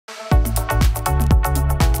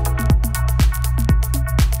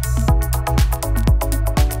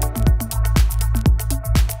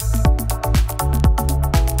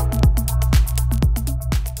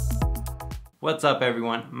What's up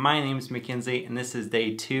everyone? My name is Mackenzie and this is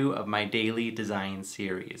day 2 of my daily design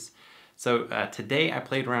series. So today I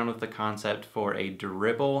played around with the concept for a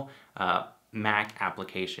Dribbble Mac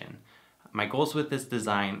application. My goals with this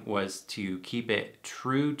design was to keep it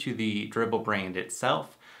true to the Dribbble brand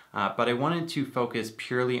itself, but I wanted to focus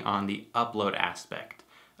purely on the upload aspect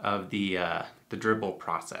of the Dribbble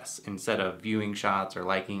process instead of viewing shots or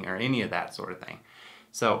liking or any of that sort of thing.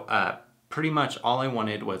 So pretty much all I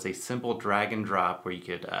wanted was a simple drag and drop where you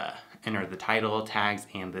could enter the title, tags,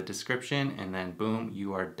 and the description, and then boom,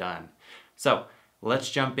 you are done. So let's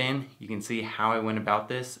jump in. You can see how I went about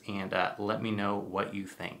this and let me know what you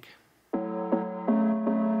think.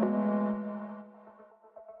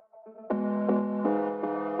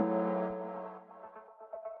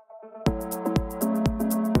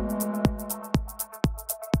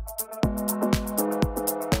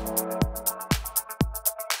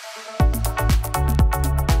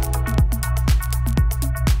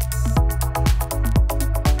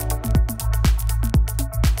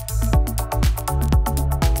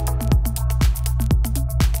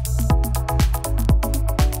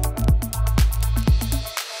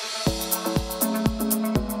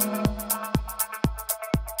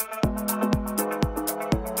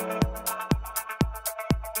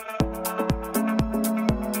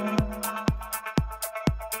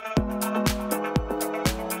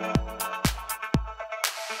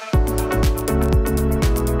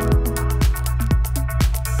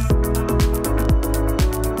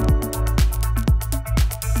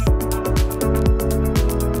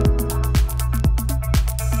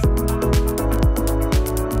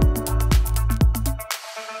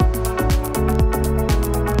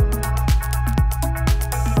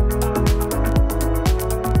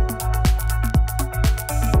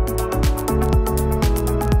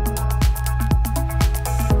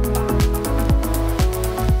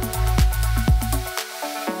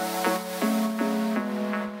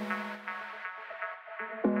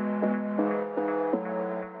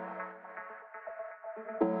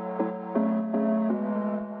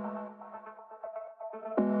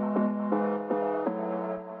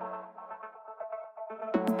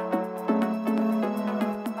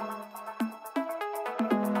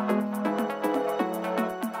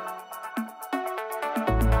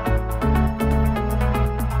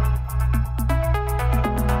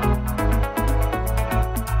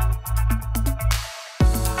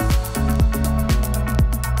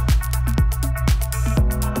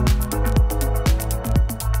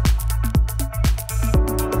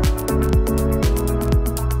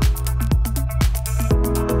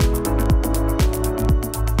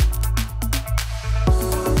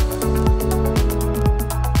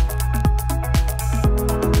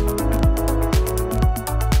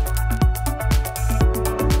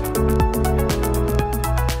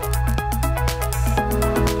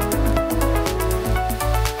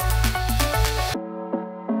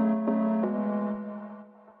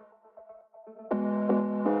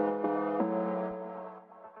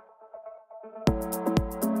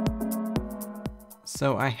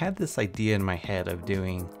 So I had this idea in my head of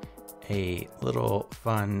doing a little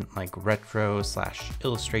fun like retro /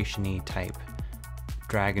 illustration-y type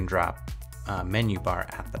drag and drop menu bar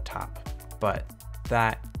at the top, but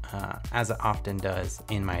that as it often does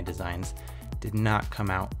in my designs did not come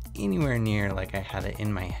out anywhere near like I had it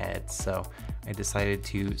in my head. So I decided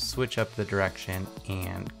to switch up the direction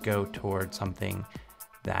and go toward something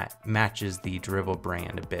that matches the Dribbble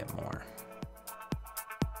brand a bit more.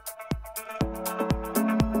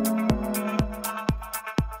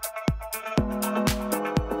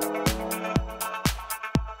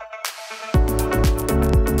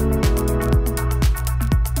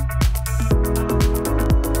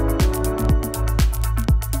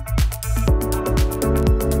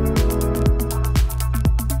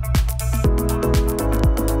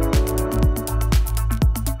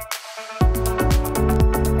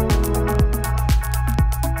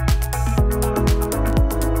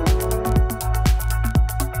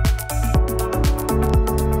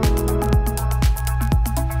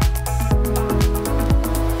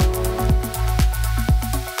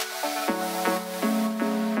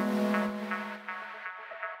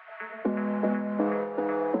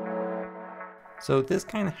 So this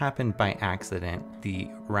kind of happened by accident, the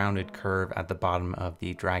rounded curve at the bottom of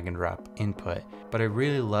the drag and drop input, but I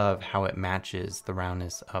really love how it matches the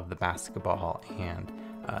roundness of the basketball and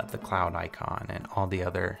the cloud icon and all the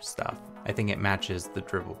other stuff. I think it matches the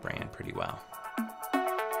Dribbble brand pretty well.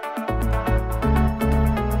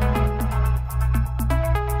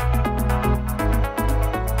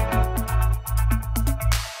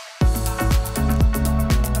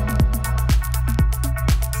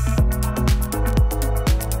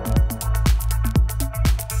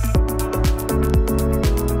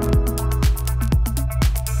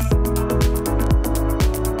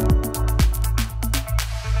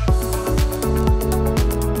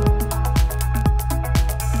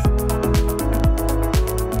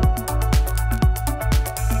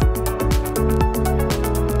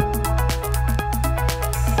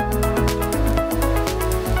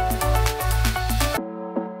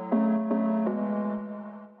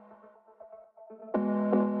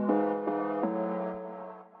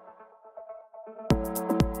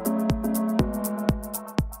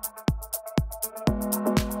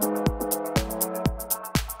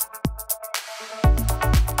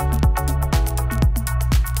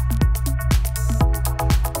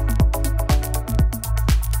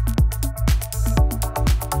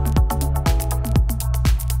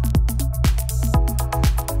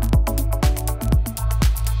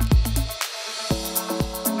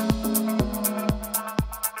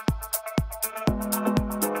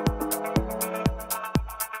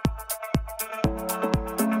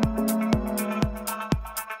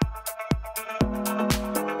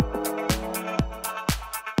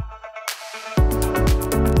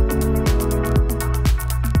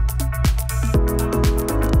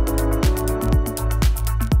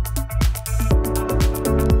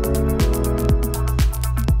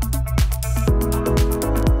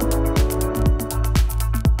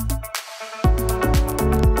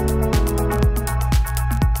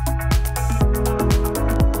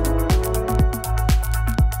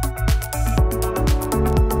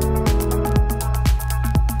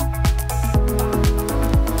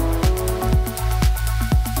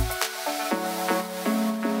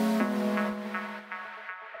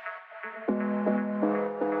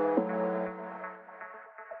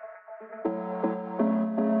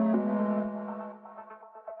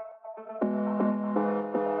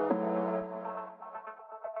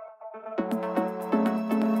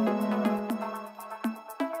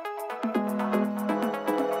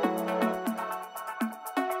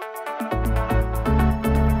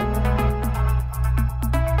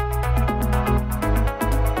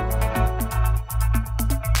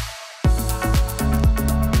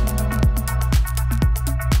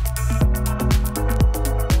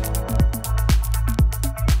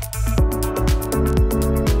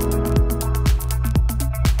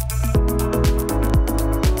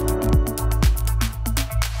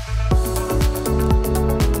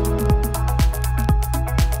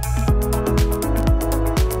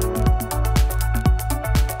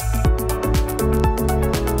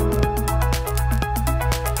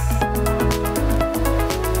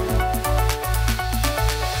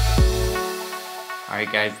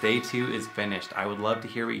 Alright guys, day 2 is finished. I would love to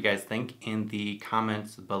hear what you guys think in the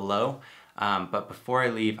comments below. But before I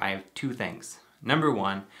leave, I have 2 things. Number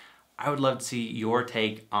 1, I would love to see your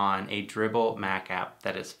take on a Dribbble Mac app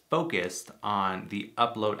that is focused on the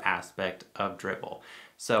upload aspect of Dribbble.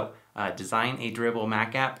 So design a Dribbble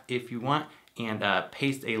Mac app if you want, and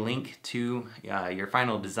paste a link to your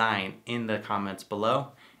final design in the comments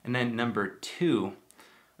below. And then number 2,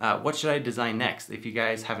 what should I design next? If you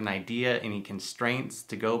guys have an idea, any constraints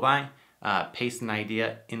to go by, paste an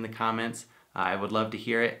idea in the comments. I would love to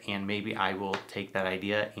hear it, and maybe I will take that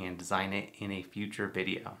idea and design it in a future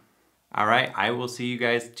video. Alright, I will see you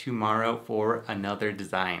guys tomorrow for another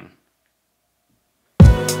design.